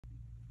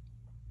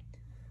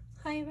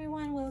Hi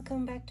everyone,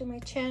 welcome back to my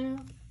channel.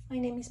 My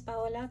name is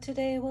Paola.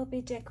 Today we'll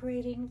be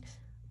decorating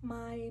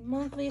my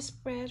monthly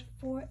spread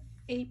for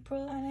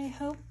April, and I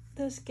hope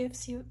this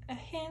gives you a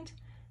hint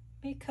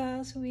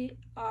because we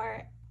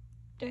are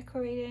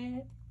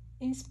decorated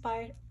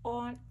inspired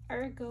on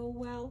our Go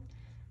Well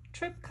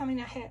trip coming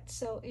ahead.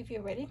 So if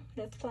you're ready,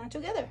 let's plan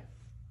together.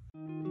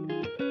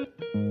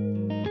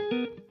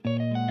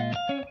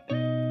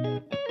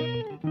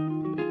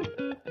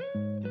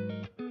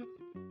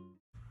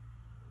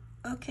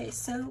 Okay,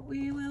 so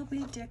we will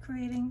be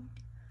decorating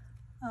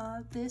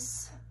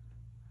this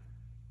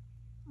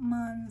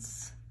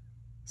month's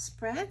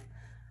spread,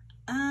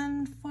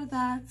 and for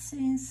that,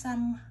 since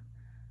I'm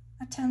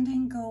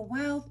attending Go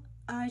Well,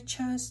 I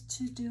chose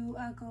to do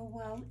a Go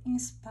Well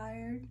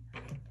inspired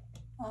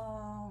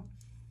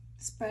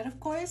spread, of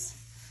course,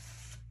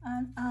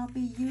 and I'll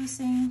be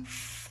using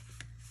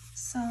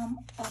some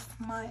of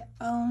my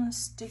own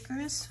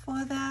stickers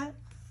for that.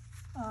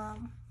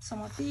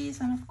 Some of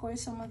these, and of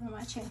course some of the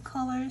matching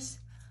colors.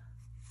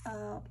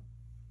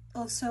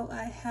 Also,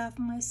 I have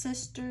my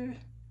sister's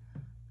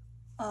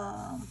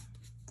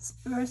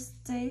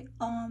birthday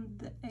on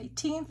the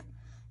 18th,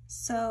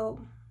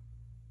 so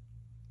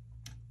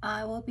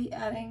I will be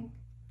adding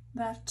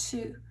that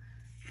too.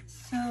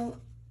 So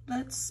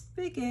let's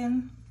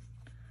begin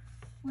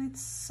with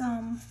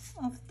some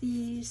of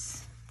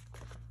these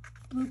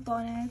blue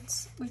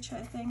bonnets, which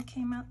I think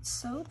came out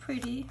so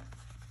pretty.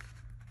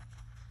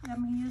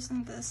 I'm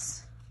using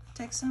this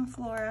Texan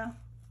Flora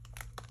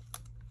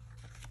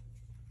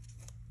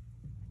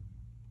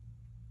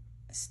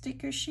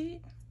sticker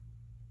sheet.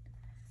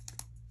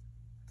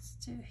 Let's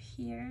do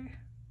here,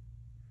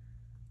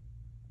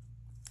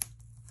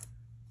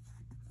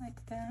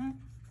 like that.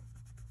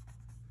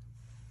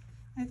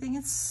 I think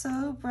it's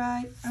so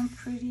bright and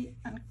pretty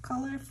and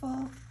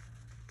colorful.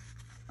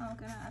 I'm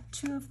gonna add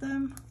 2 of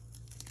them,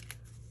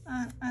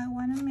 and I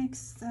want to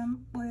mix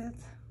them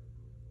with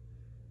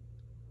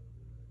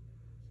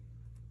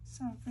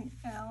something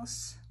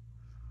else,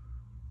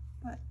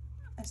 but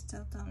I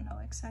still don't know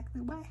exactly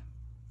why.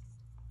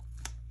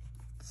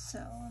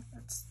 So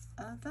let's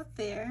add that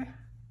there,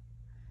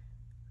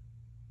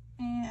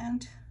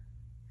 and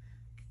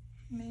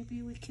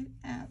maybe we could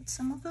add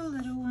some of the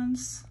little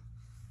ones,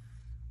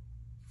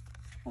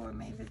 or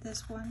maybe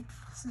this one.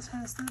 This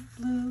has the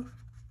blue,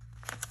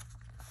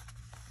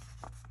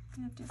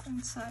 a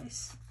different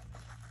size,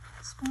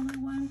 smaller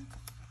one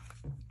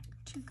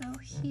to go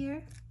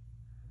here.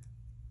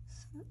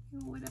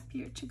 It would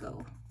appear to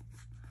go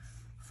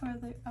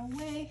further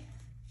away.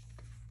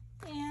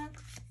 And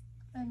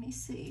let me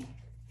see,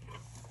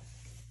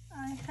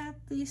 I had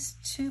these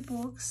 2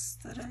 books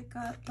that I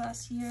got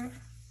last year.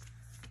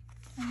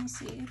 Let me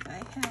see if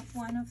I have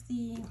one of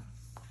the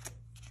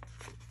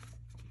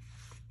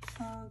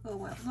Go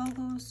Well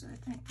logos. I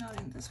think not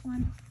in this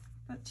one,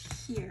 but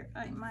here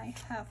I might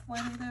have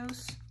one of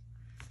those,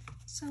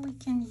 so we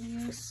can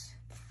use.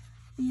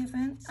 The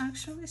event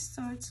actually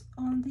starts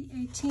on the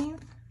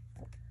 18th,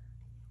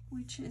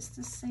 which is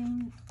the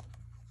same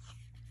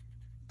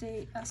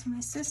day as my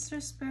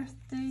sister's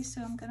birthday,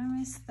 so I'm gonna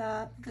miss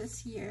that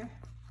this year,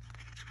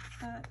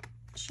 but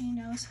she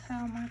knows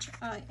how much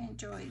I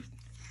enjoyed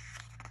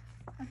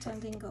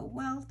attending Go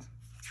Well.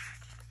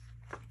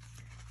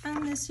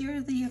 And this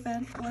year the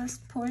event was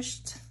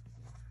pushed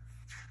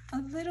a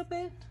little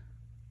bit.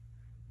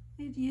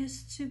 It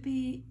used to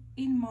be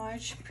in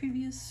March.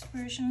 Previous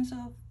versions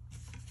of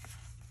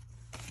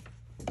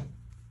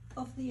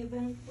the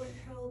event were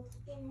held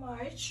in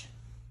March.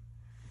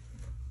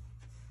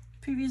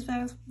 Previous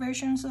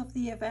versions of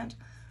the event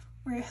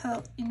were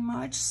held in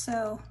March,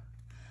 so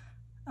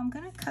I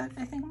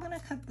think I'm gonna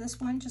cut this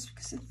one just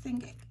because I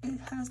think it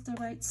has the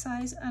right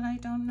size, and I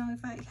don't know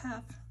if I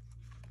have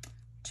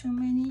too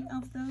many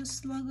of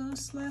those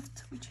logos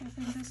left, which I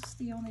think this is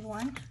the only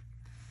one.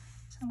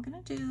 So I'm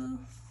gonna do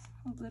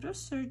a little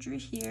surgery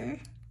here,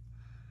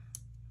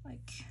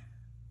 like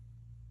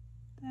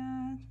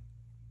that.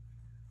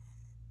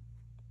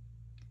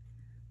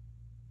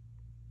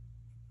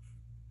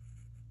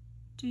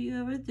 Do you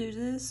ever do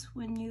this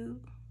when you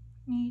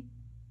need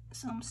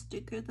some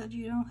sticker that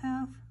you don't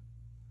have?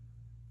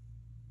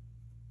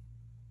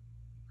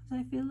 Because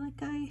I feel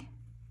like I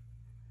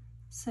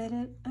said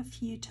it a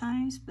few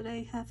times, but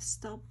I have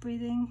stopped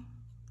breathing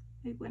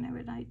like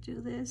whenever I do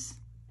this,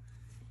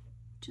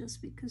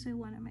 just because I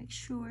want to make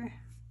sure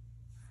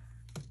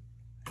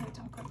I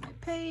don't cut my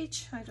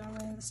page, I don't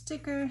ruin the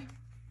sticker.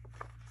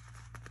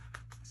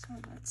 So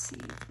let's see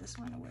if this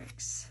one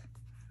works.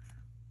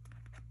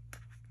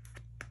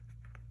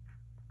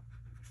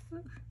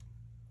 Ooh.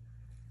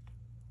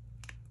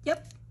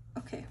 Yep,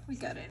 okay, we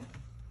got it.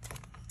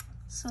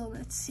 So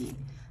let's see,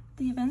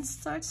 the event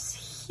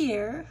starts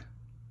here,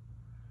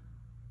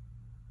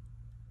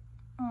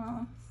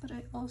 but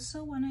I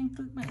also want to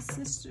include my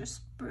sister's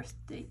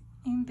birthday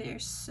in there,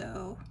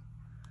 so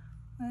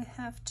I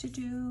have to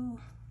do,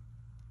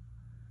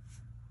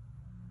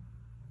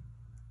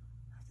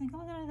 I think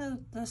I'm gonna go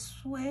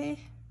this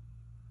way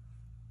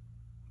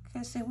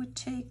because it would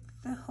take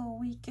the whole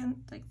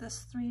weekend, like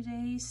this 3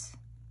 days.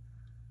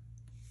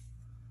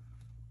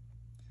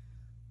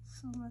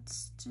 So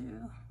let's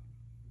do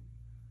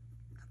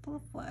a couple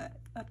of white,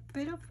 a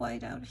bit of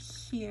white out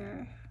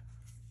here.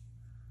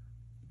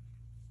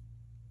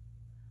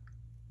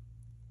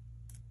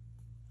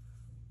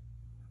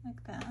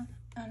 Like that.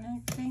 And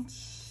I think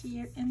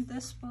here in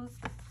this book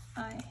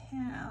I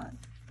had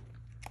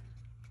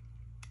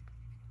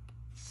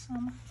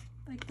some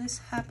like this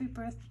happy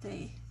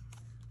birthday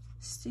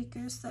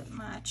stickers that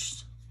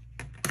matched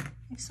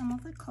like some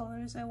of the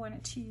colors I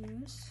wanted to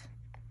use.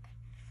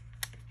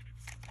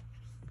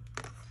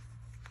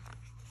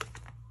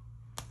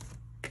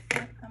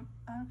 But I'm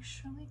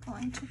actually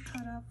going to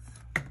cut off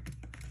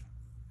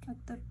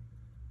like the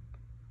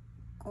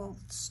gold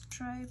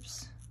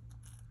stripes.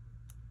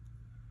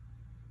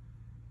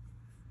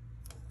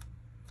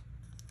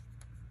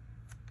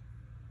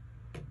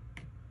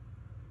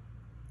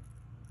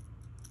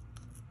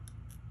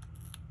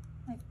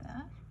 Like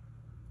that.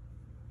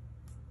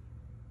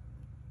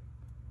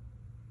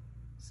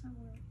 So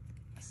we'll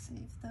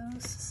save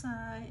those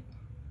aside.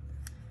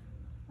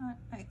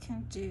 I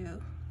can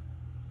do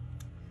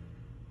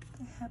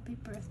the happy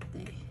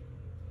birthday.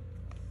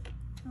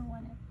 Do I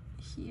want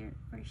it here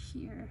or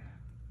here?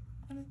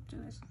 What I'll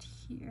do is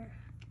here.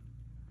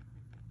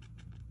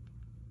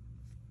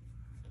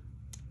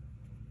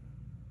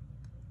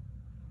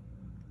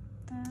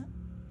 That.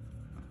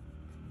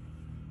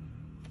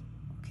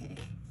 Okay.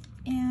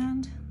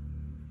 And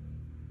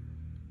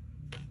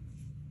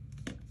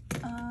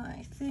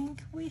I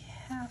think we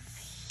have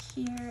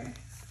here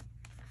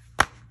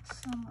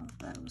some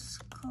of those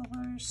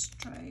color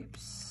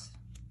stripes.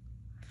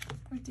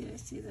 Where did I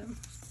see them?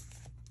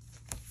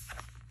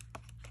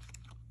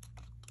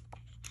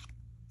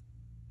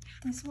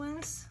 These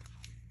ones.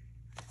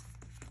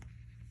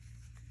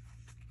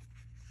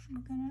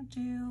 I'm gonna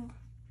do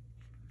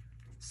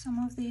some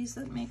of these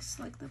that mix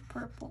like the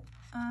purple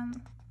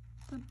and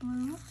the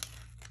blue,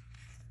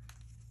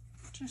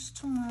 just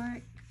to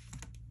mark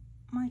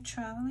my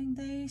traveling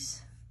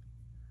days,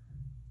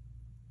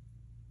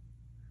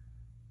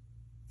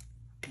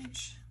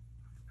 which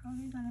I'm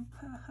probably gonna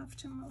have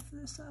to move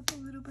this up a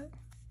little bit.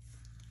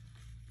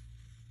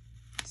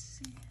 Let's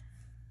see.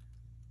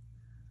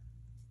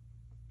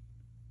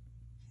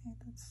 Okay,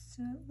 let's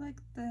do it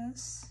like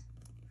this.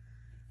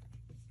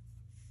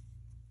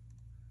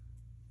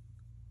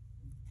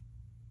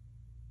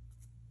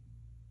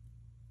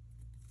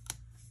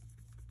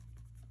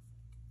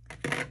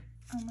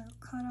 I'm gonna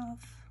cut off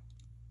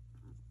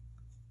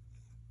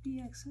the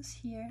excess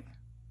here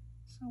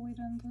so we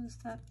don't lose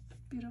that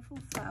beautiful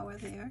flower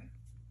there.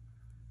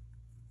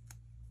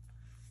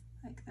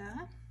 Like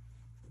that.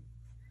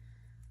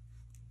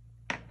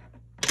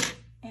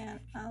 And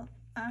I'll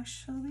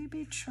actually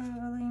be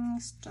traveling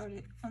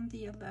started on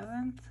the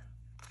 11th.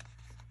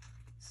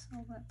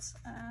 So let's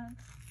add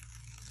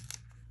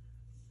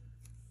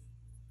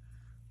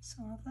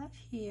some of that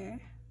here,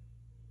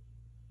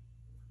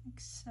 like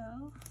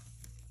so.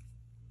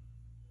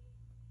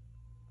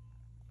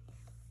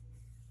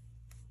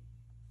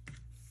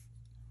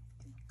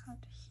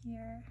 Cut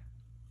here.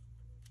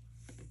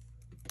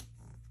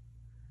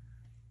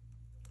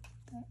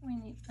 Then we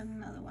need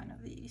another one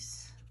of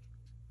these,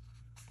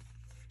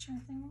 which I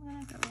think I'm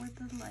gonna go with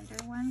the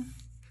lighter one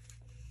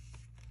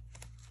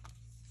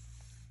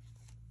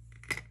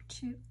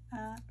to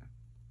add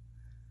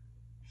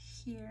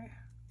here.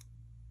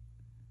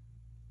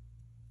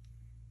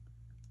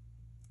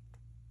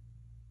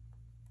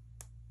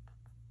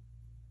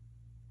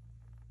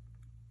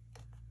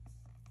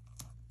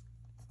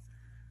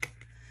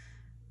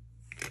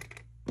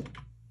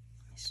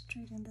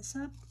 Straighten this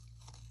up.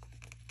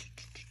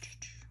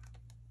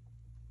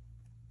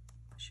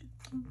 Push it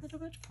a little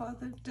bit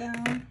farther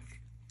down.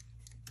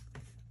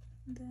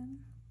 And then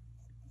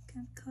we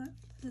can cut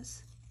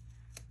this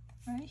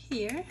right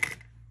here.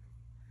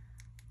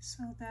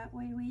 So that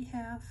way we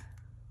have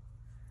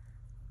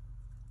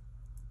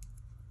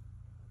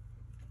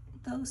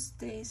those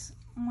days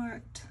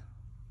marked.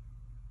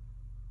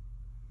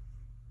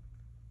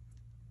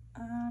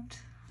 And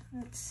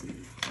let's see,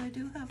 I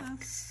do have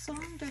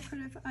some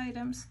decorative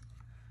items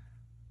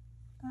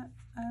that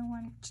I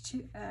want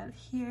to add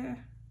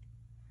here.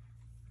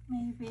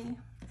 Maybe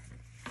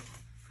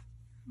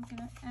I'm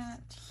gonna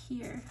add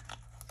here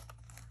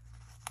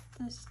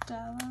this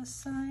dollar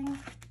sign,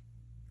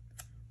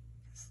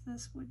 because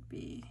this would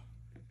be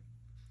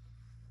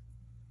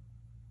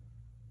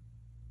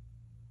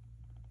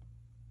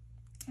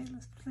okay.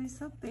 Let's place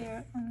that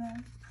there, and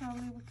then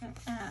probably we can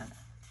add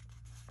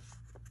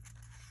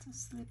the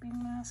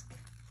sleeping mask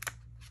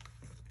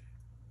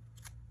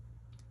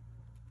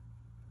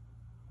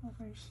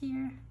over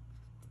here,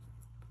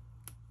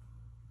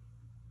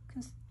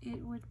 because it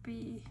would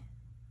be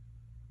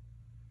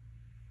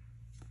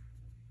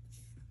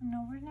an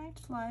overnight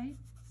flight,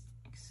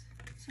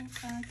 so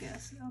I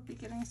guess I'll be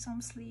getting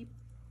some sleep.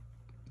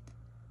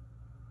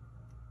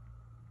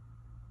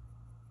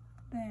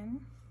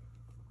 Then,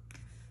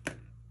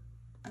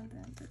 and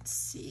then let's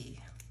see,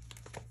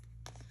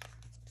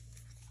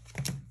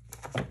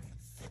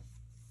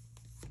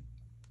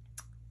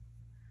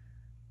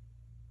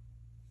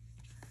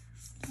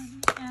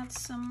 add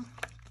some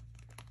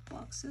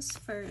boxes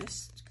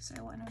first because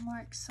I want to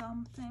mark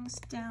some things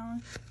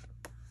down.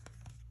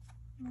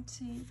 Let's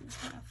see, we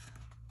have,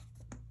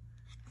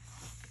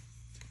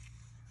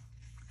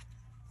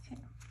 okay,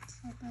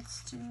 so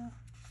let's do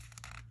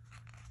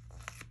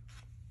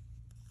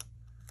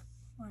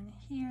one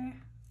here,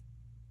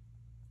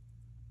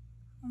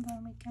 and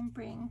then we can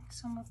bring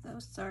some of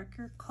those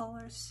darker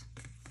colors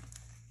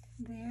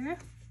there.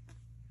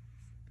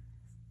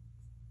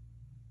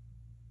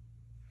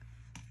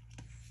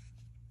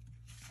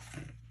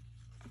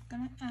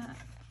 I'm gonna add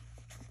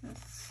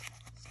this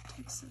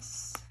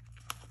Texas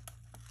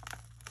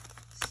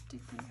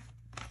sticker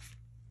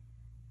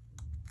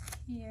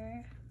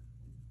here.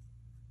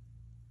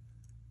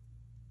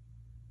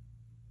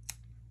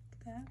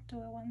 Like that.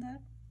 Do I want that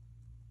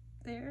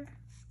there?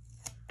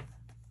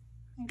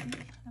 Maybe.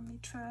 Let me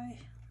try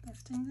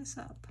lifting this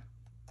up.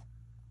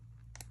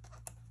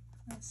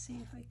 Let's see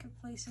if I can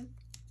place it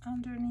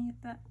underneath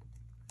that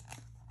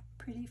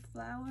pretty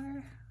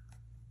flower,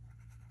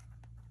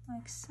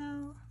 like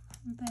so.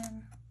 And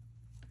then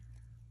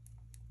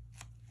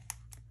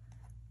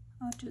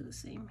I'll do the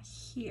same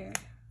here.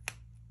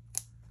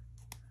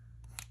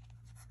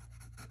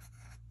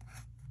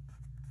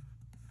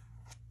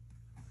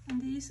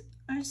 And these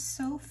are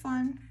so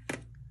fun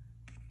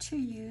to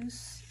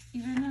use,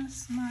 even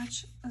as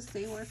much as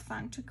they were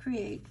fun to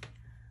create.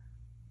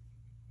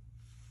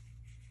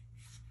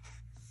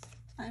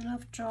 I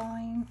love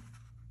drawing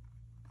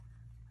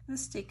the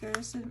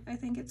stickers, and I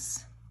think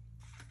it's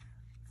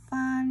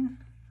fun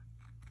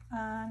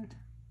and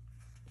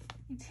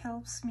it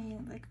helps me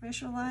like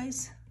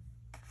visualize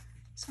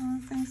some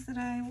of the things that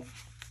I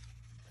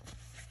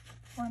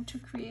want to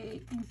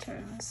create in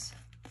terms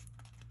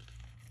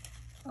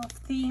of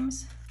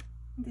themes.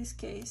 In this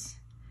case,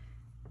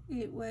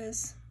 it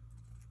was,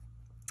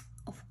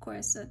 of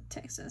course, a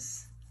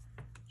Texas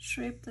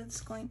strip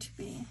that's going to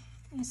be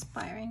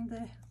inspiring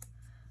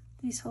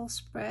this whole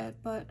spread,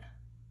 but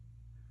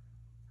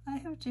I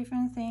have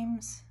different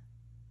themes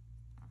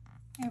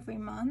every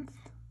month,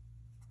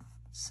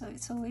 so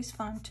it's always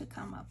fun to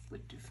come up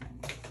with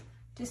different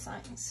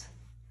designs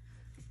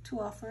to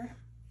offer.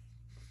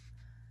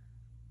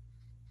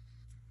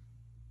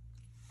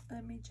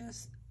 Let me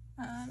just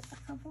add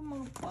a couple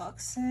more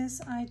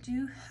boxes. I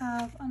do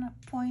have an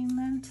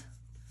appointment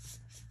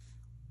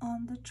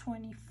on the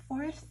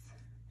 24th,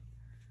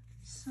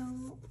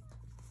 so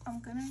I'm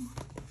gonna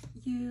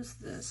use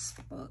this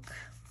book,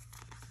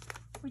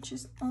 which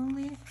is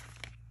only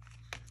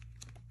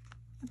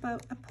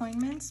about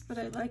appointments, but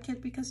I like it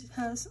because it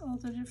has all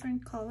the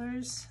different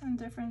colors and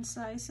different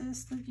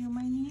sizes that you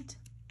might need.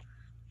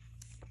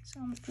 So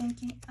I'm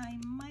thinking I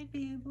might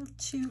be able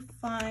to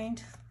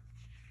find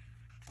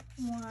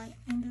one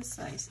in the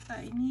size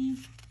I need.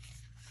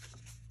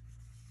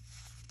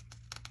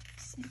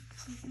 See,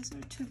 these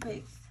are too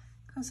big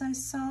because I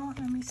saw,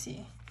 let me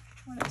see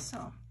what I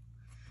saw.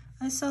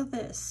 I saw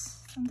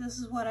this, and this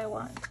is what I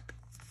want.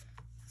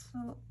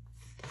 So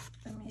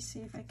let me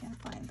see if I can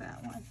find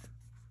that one.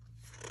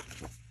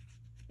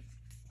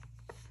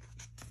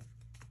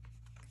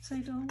 So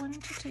I don't want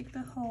it to take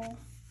the whole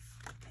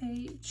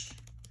page.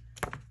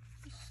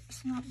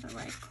 It's not the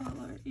right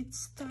color. It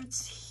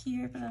starts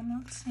here, but I'm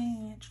not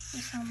seeing it for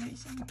some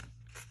reason.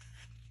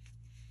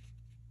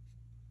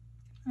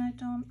 I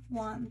don't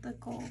want the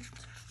gold.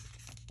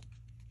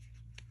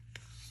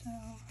 So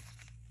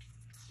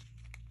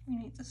we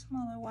need the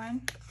smaller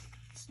one.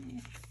 Let's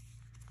see.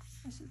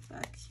 Is it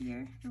back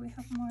here? Do we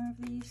have more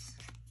of these?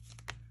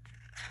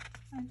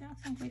 I don't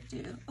think we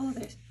do. Oh,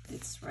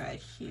 it's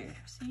right here.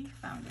 See,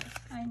 found it.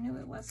 I knew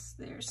it was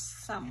there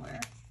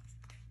somewhere.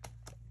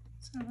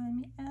 So let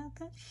me add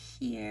that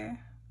here.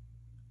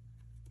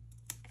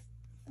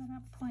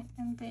 That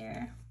appointment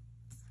there.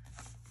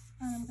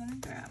 And I'm gonna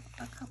grab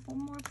a couple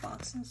more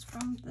boxes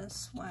from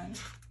this one.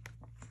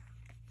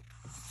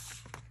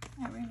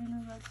 I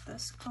really like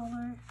this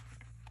color.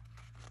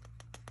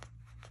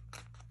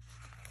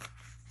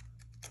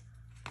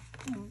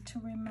 And to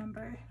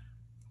remember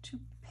to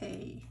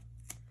pay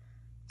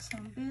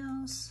some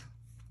bills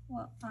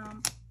while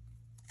I'm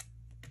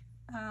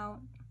out.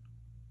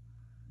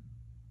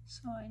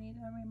 So I need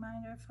a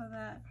reminder for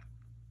that.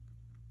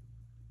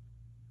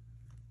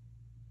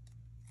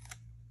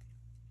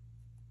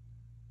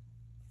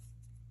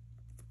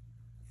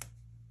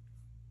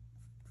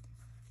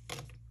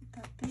 Put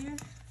that there.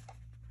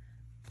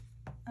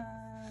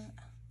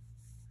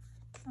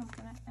 I'm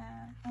gonna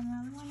add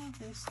another one of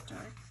these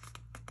dark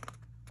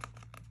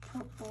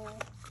purple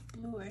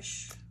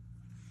bluish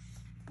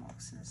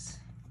boxes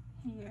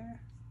here.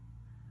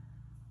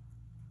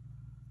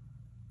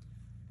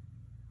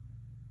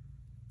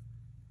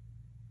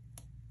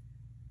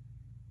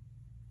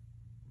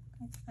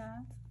 Like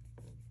that.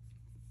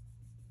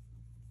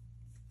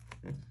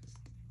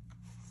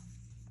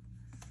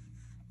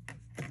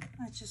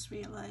 I just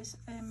realized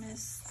I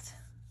missed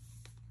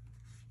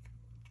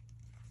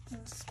the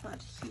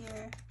spot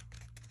here,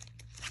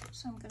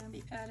 so I'm gonna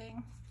be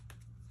adding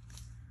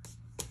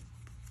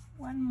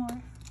one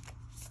more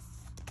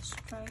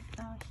right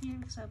down here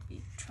because I'll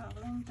be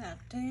traveling that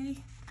day,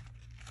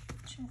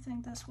 which I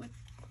think this would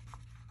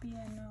be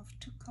enough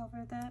to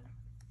cover that.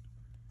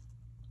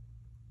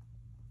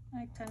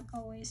 I can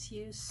always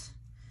use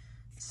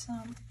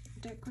some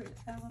decorative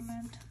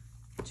element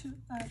to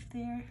add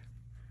there.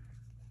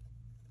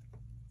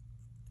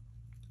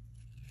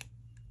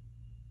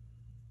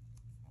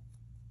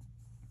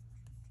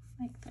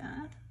 Like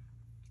that.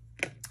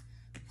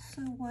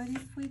 So what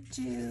if we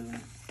do,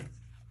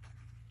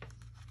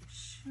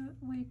 should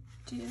we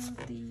do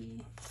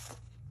the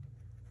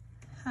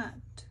hat?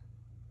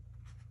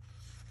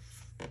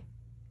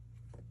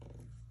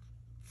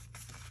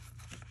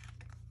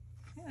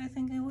 I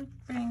think I would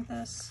bring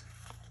this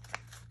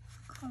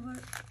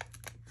color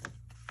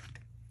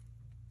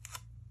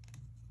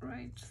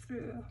right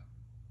through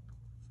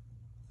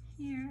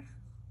here.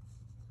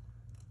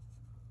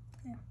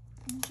 Okay,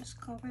 let me just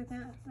cover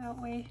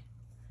that way.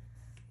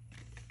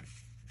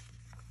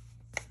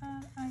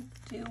 I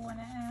do want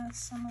to add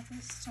some of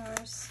the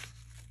stars.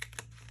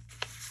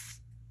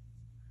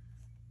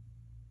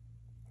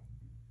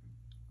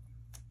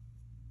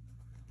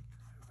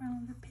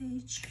 Around the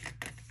page.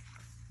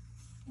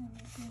 And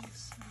maybe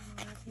some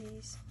of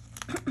these.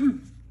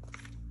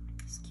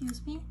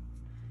 Excuse me.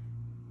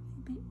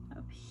 Maybe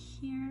up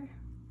here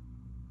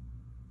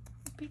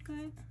would be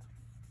good.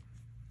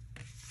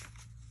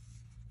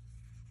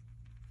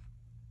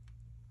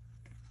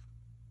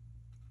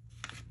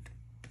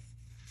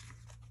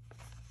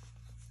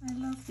 I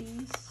love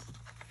these.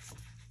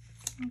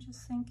 I'm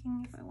just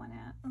thinking if I want to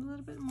add a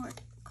little bit more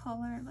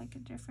color, like a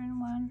different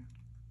one.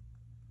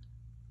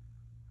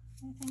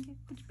 I think it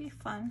would be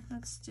fun.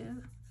 Let's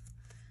do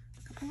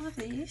a couple of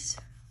these.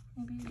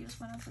 Maybe use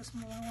one of the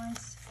smaller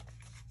ones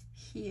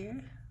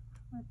here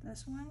with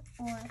this one,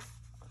 or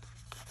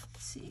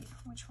see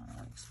which one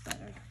works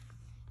better.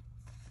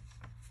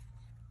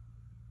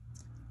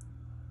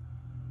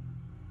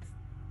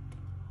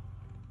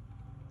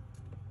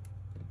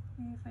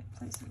 Maybe if I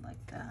place it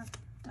like that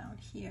down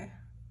here,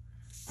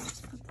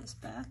 just put this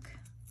back.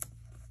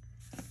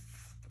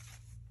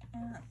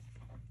 And I'm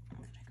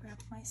gonna grab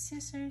my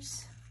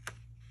scissors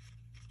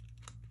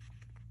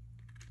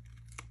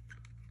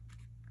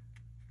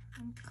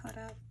and cut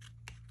out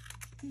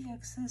the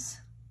excess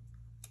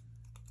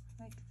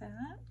like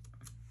that.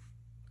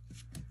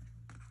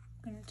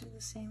 I'm gonna do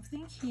the same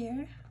thing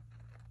here.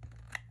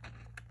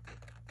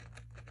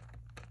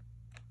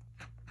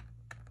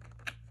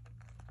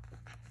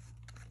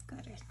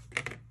 Got it.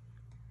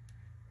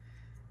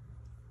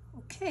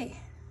 Okay,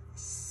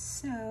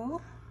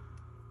 so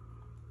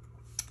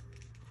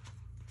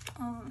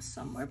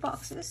some more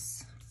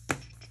boxes.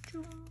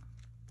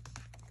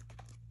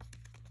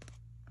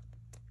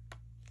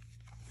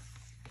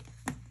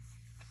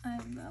 I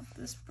love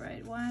this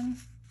bright one.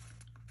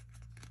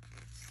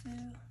 So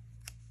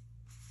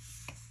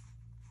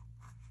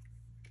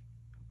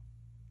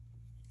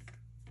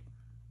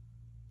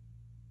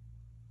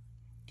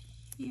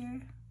here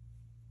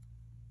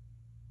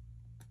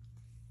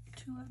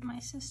to add my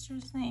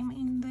sister's name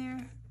in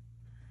there.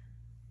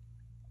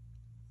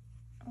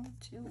 I'll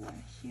do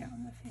one here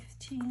on the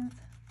 15th.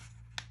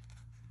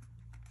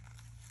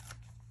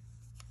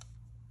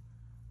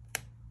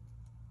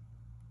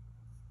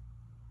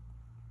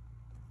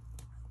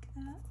 Like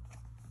that.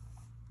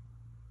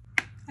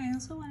 I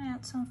also want to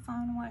add some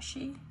fun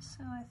washi,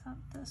 so I thought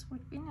this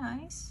would be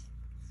nice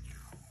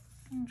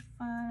and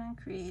fun and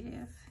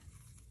creative.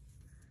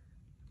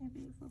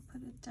 Maybe if we'll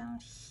put it down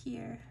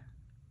here.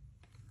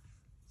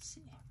 Let's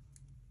see.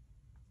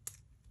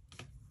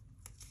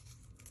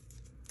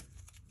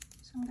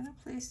 So I'm gonna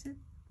place it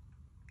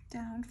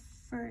down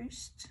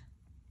first,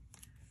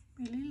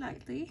 really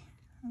lightly,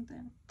 and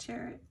then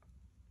tear it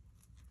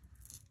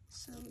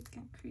so we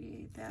can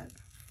create that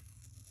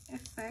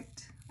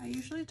effect. I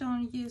usually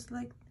don't use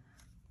like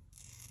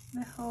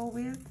the whole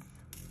width.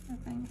 I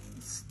think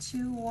it's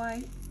too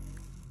wide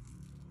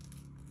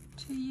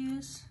to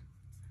use,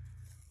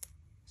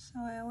 so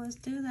I always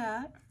do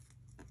that.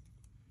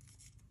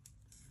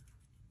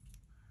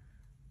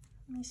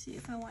 Let me see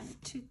if I want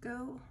it to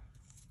go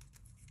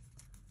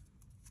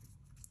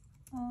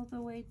all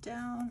the way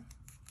down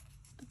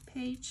the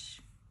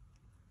page,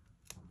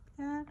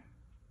 that,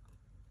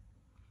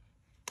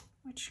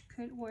 which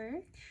could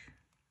work.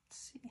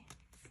 Let's see.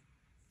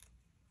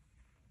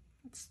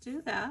 Let's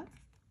do that.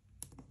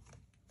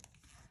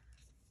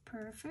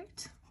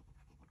 Perfect.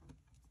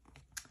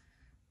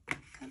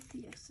 Cut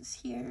the excess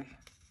here.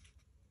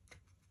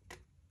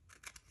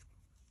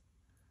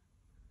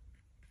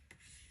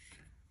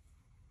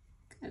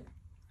 Good.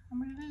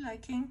 I'm really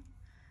liking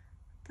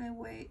the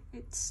way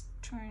it's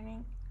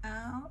turning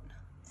out.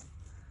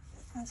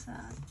 There's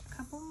a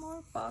couple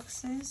more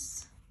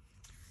boxes.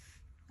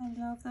 I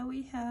love that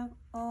we have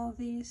all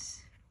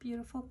these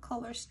beautiful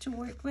colors to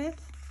work with.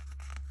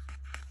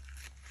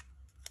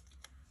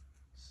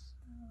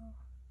 So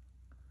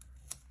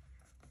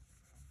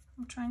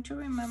I'm trying to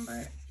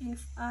remember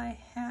if I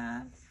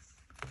have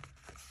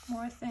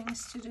more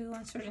things to do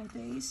on certain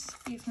days.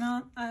 If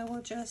not, I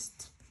will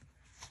just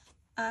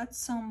add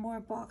some more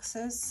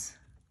boxes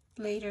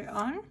later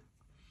on,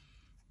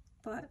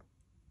 but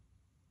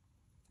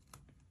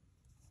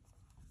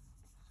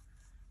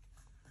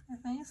I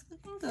think it's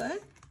looking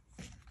good.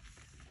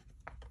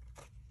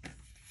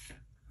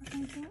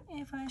 I'm thinking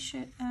if I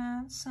should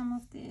add some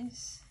of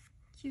these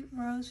cute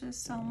roses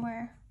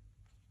somewhere,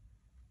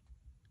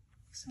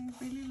 because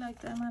I really like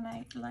them, and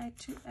I'd like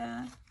to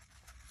add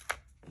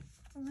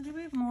a little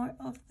bit more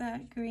of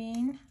that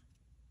green.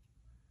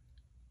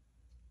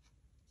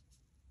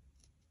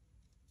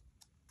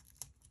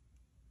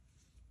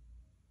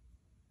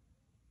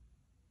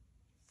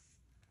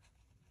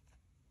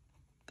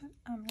 But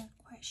I'm not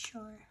quite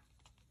sure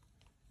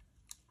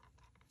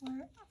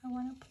where I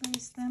want to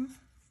place them.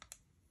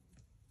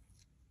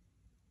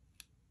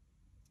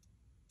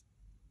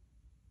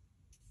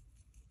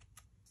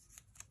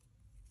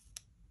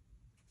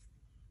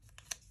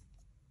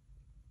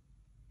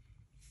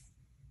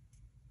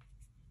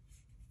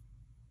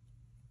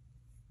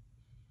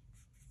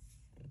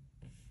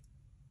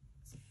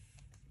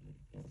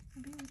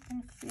 Maybe we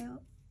can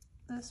fill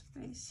the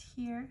space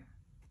here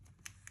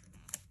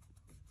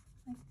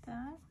like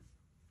that.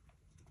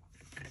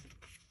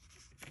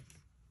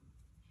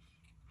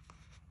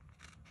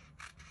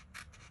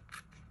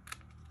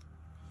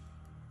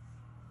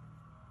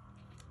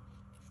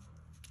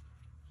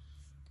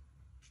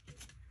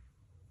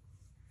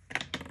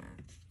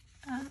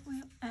 And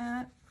we'll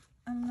add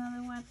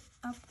another one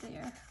up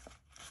there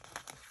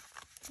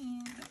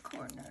in the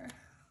corner,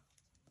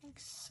 like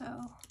so.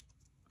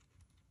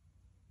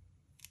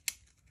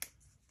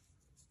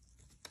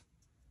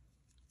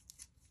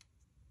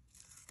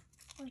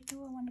 Where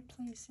do I want to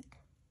place it?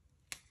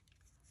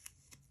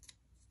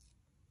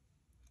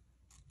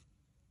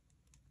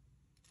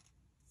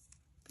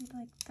 Be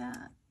like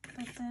that,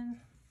 but then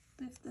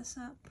lift this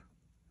up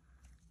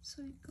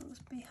so it goes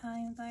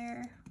behind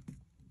there.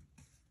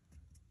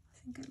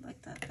 I think I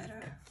like that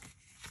better.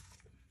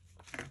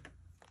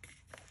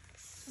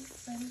 So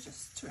let me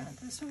just turn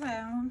this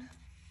around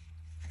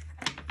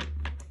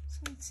so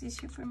it's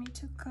easier for me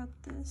to cut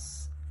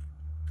this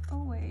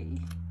away.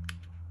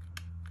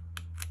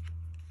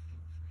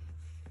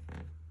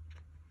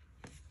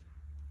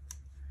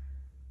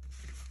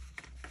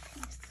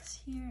 Place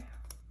this here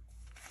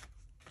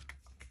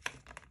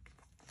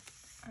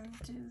and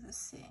do the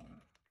same.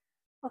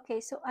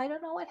 Okay, so I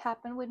don't know what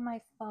happened with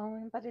my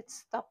phone, but it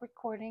stopped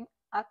recording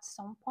at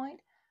some point.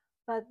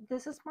 But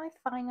this is my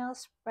final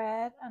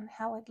spread and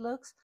how it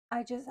looks.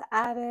 I just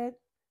added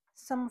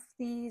some of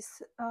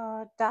these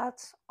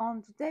dots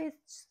on the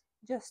dates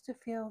just to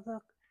fill the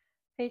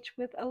page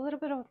with a little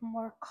bit of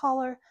more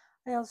color.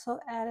 I also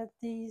added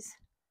these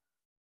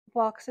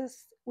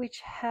boxes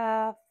which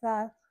have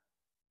that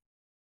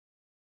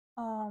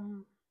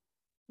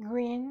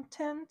green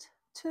tint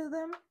to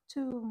them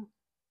to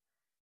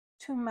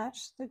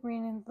match the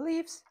green in the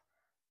leaves.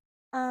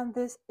 And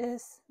this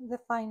is the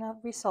final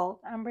result.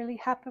 I'm really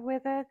happy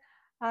with it.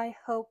 I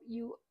hope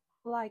you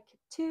like it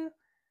too.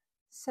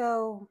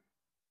 So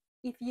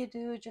if you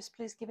do, just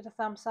please give it a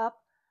thumbs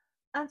up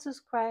and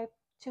subscribe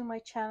to my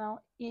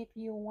channel if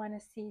you want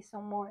to see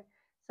some more.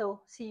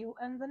 So see you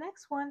in the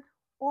next one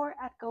or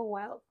at Go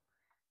Wild.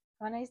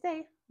 Have a nice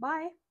day.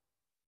 Bye.